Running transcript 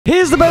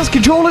here's the best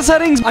controller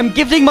settings. I'm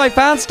gifting my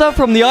fan stuff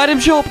from the item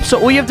shop, so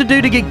all you have to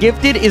do to get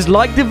gifted is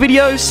like the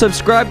video,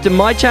 subscribe to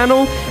my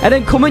channel, and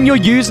then comment your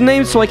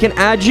username so I can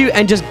add you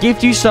and just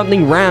gift you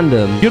something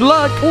random. Good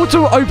luck.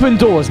 Auto open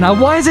doors. Now,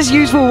 why is this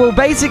useful? Well,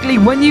 basically,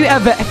 when you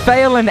ever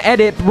fail an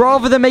edit,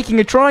 rather than making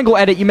a triangle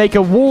edit, you make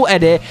a wall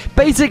edit.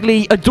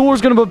 Basically, a door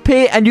is going to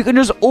appear and you can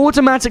just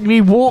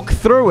automatically walk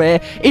through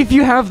it if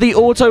you have the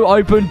auto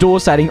open door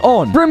setting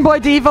on. Sprint by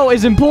default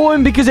is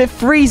important because it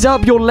frees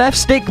up your left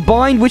stick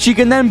bind, which you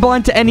can then bind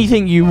to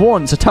anything you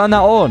want. So turn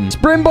that on.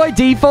 Sprint by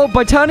default,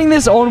 by turning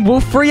this on, will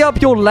free up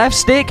your left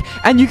stick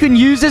and you can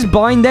use this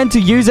bind then to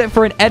use it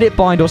for an edit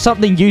bind or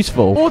something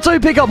useful. Auto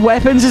pick up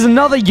weapons is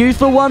another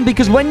useful one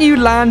because when you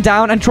land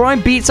down and try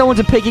and beat someone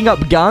to picking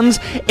up guns,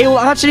 it will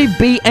actually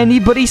beat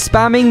anybody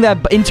spamming their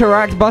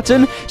interact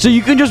button. So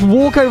you can just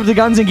walk over the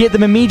guns and get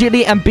them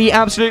immediately and beat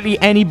absolutely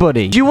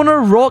anybody. Do you want to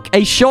rock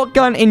a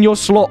shotgun in your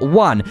slot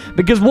 1?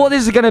 Because what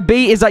this is going to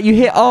be is that you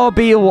hit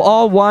RB or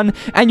R1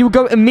 and you'll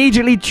go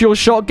immediately to your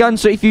shotgun.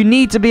 So if you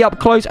need to be up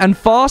close and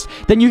fast,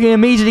 then you can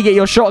immediately get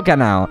your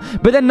shotgun out.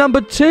 But then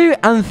number 2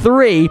 and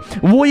 3,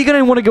 what you're going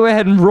to want to go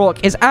ahead and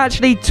rock is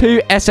actually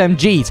 2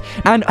 SMGs.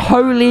 And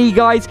holy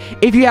guys,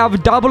 if you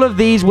have double of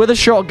these with a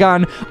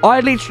shotgun, I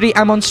literally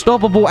am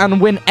unstoppable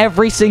and win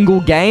every single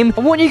game.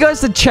 I want you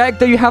guys to check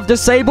that you have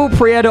disable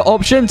pre-edit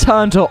option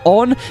turned to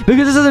on,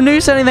 because this is a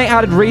new setting they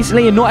added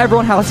recently and not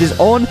everyone has this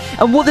on.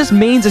 And what this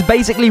means is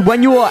basically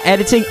when you are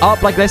editing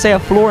up, like let's say a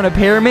floor and a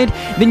pyramid,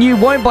 then you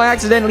won't by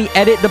accidentally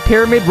edit the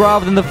pyramid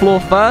rather than the floor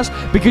first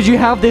because you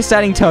have this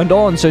setting turned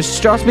on. So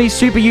trust me,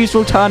 super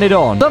useful, turn it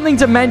on. Something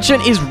to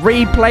mention is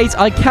replays.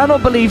 I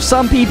cannot believe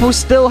some people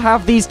still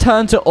have these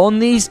turned to on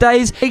these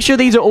days. Make sure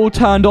these are all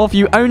turned off.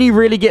 You only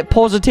really get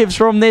positives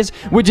from this,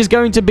 which is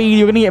going to be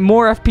you're going to get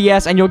more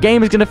FPS and your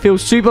game is going to feel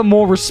super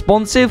more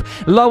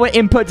responsive, lower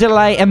input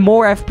delay, and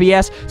more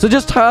FPS. So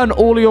just turn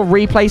all of your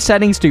replay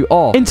settings to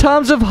off. In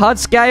terms of HUD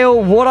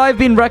scale, what I've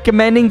been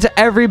recommending to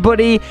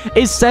everybody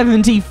is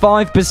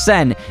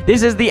 75%.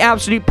 This is the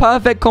absolute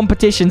perfect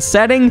competition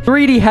setting.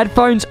 3D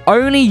headphones,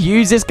 only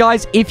use this,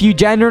 guys, if you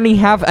generally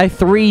have a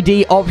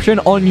 3D option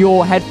on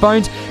your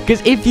headphones,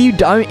 because if you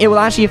don't, it will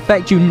actually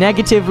affect you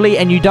negatively,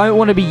 and you don't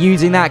want to be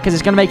using that because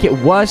it's going to make it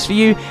worse for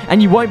you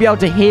and you won't be able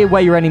to hear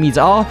where your enemies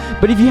are.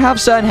 But if you have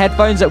certain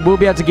headphones that will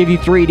be able to give you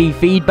 3D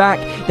feedback,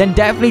 then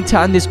definitely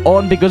turn this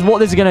on, because what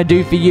this is going to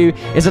do for you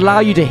is allow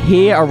you to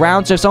hear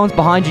around. So if someone's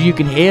behind you, you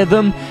can hear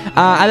them.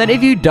 And then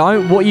if you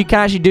don't, what you can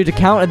actually do to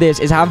counter this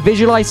is have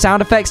visualize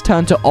sound effects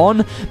turned to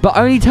on, but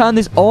only turn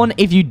this on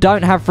if you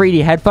don't have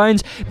 3D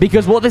headphones,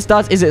 because what this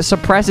does is it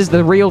suppresses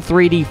the real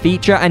 3D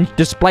feature and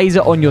displays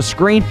it on your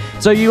screen.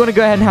 So you want to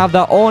go ahead and have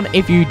that on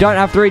if you don't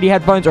have 3D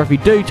headphones, or if you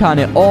do, turn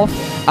it off.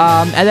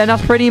 And then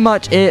that's pretty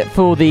much it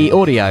for the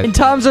audio. In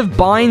terms of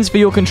binds for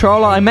your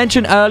controller, I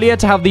mentioned earlier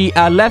to have the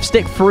left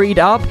stick freed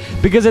up,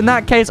 because in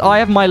that case, I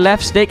have my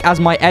left stick as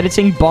my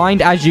editing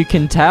bind, as you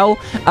can tell.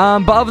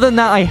 But other than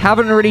that, I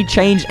haven't really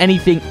changed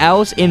anything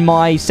else in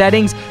my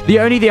settings. The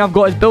only thing I've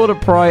got is Builder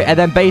Pro, and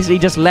then basically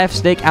just left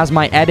stick as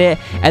my edit,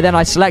 and then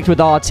I select with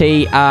RT,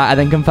 and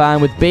then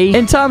confirm with B.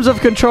 In terms of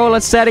controller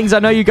settings, I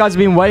know you guys have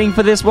been waiting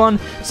for this one.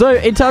 So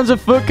in terms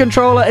of foot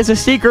controller, it's a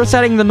secret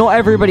setting that not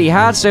everybody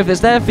has. So if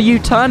it's there for you,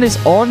 turn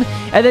this on,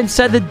 and then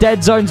set the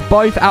dead zones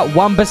both at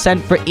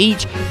 1% for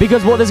each,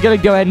 because what this is going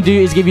to go ahead and do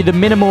is give you the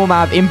minimal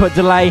amount of input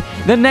delay.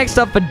 Then next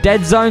up for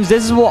dead zones,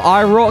 this is what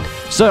I rock.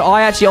 So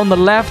I actually, on the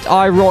left,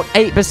 I rock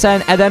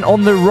 8%, and then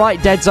on the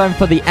right dead zone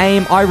for the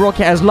aim, I rock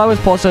it as low as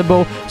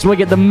possible, so I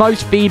get the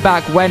most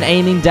feedback when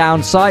aiming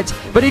down sights.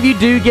 But if you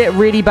do get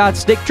really bad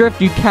stick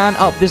drift, you can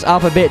up this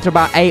up a bit to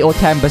about 8 or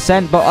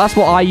 10%, but that's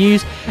what I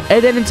use.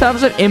 And then in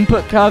terms of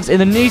input curves, in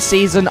the new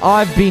season,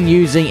 I've been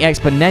using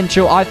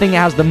exponential. I think it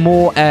has the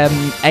more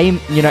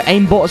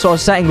aimbot sort of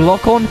setting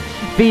lock-on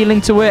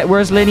feeling to it,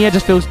 whereas linear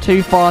just feels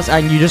too fast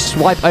and you just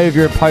swipe over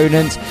your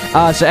opponents.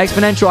 So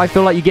exponential, I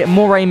feel like you get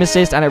more aim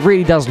assist and it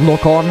really does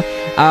lock on.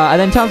 And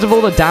then in terms of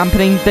all the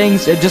dampening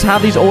things, just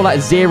have these all at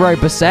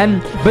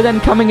 0%. But then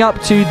coming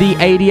up to the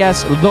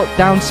ADS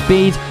lockdown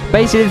speed,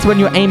 basically it's when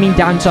you're aiming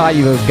down sight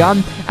of your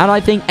gun. And I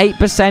think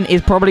 8%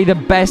 is probably the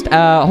best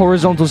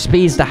horizontal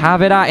speeds to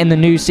have it at in the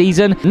new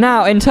season.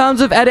 Now, in terms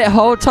of edit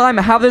hold time,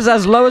 have this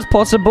as low as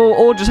possible,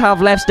 or just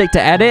have left stick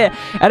to edit.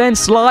 And then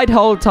slide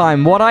hold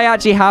time. What I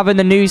actually have in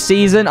the new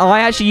season, I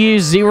actually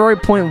use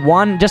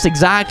 0.1, just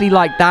exactly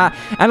like that.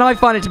 And I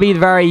find it to be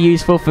very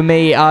useful for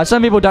me.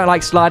 Some people don't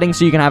like sliding,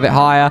 so you can have it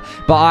higher,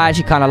 but I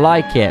actually kind of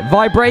like it.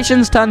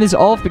 Vibrations, turn this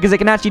off, because it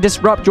can actually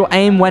disrupt your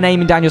aim when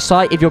aiming down your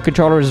sight if your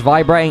controller is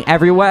vibrating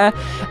everywhere.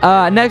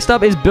 Next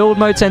up is build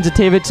mode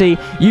sensitivity.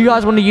 You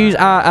guys want to use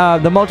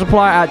the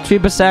multiplier at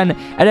 2%,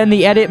 and then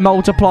the edit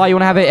multiplier, you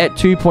want to have it at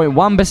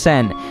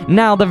 2.1%.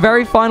 Now, the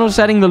very final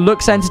setting, the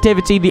look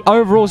sensitivity, the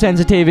overall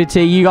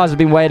sensitivity you guys have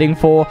been waiting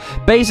for.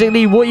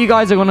 Basically, what you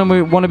guys are going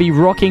to want to be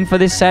rocking for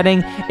this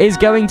setting is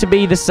going to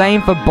be the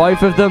same for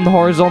both of them, the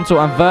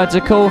horizontal and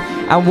vertical.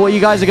 And what you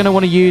guys are going to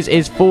want to use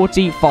is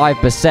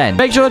 45%.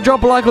 Make sure to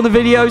drop a like on the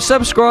video,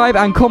 subscribe,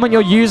 and comment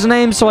your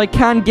username so I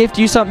can gift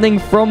you something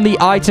from the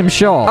item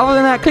shop. Other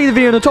than that, click the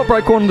video in the top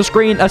right corner of the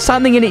screen. There's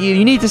something in it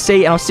you need to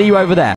see, and I'll see you over there.